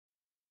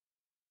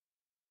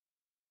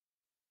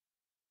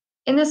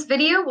In this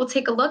video, we'll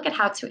take a look at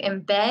how to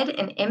embed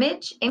an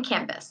image in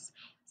Canvas.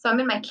 So I'm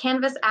in my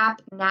Canvas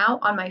app now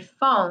on my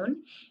phone,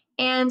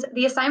 and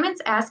the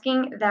assignment's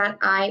asking that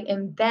I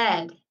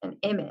embed an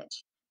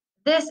image.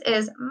 This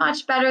is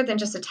much better than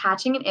just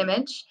attaching an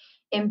image.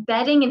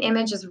 Embedding an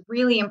image is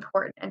really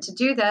important. And to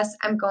do this,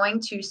 I'm going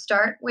to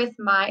start with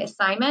my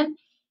assignment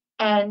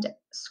and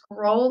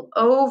scroll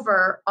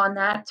over on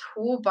that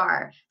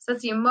toolbar. So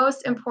that's the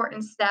most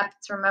important step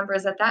to remember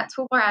is that that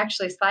toolbar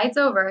actually slides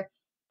over,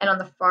 and on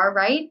the far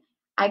right,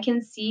 I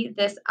can see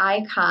this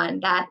icon,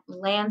 that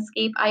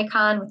landscape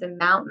icon with a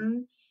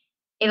mountain.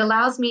 It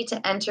allows me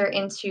to enter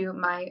into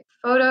my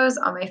photos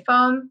on my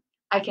phone.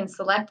 I can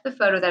select the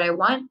photo that I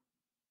want,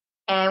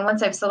 and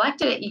once I've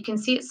selected it, you can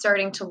see it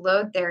starting to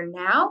load there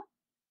now.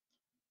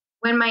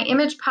 When my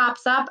image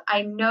pops up,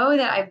 I know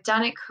that I've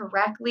done it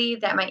correctly,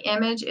 that my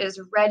image is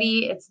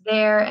ready, it's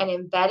there and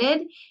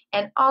embedded.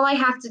 And all I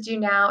have to do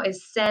now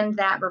is send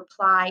that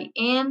reply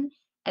in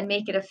and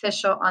make it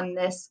official on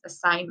this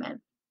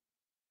assignment.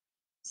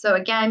 So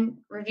again,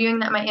 reviewing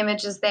that my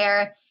image is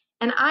there.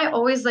 And I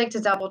always like to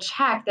double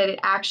check that it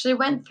actually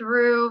went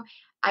through.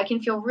 I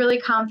can feel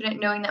really confident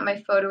knowing that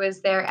my photo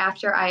is there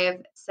after I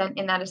have sent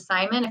in that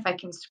assignment. If I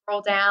can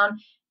scroll down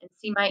and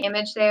see my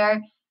image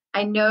there,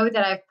 I know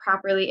that I've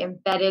properly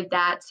embedded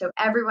that so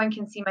everyone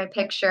can see my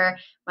picture,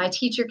 my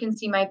teacher can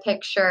see my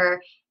picture,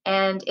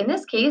 and in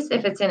this case,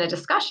 if it's in a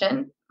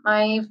discussion,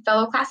 my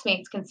fellow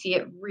classmates can see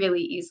it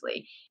really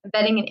easily.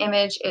 Embedding an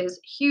image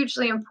is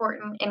hugely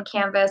important in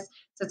Canvas,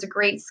 so it's a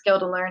great skill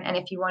to learn. And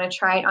if you want to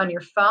try it on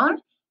your phone,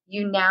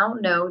 you now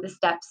know the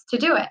steps to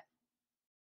do it.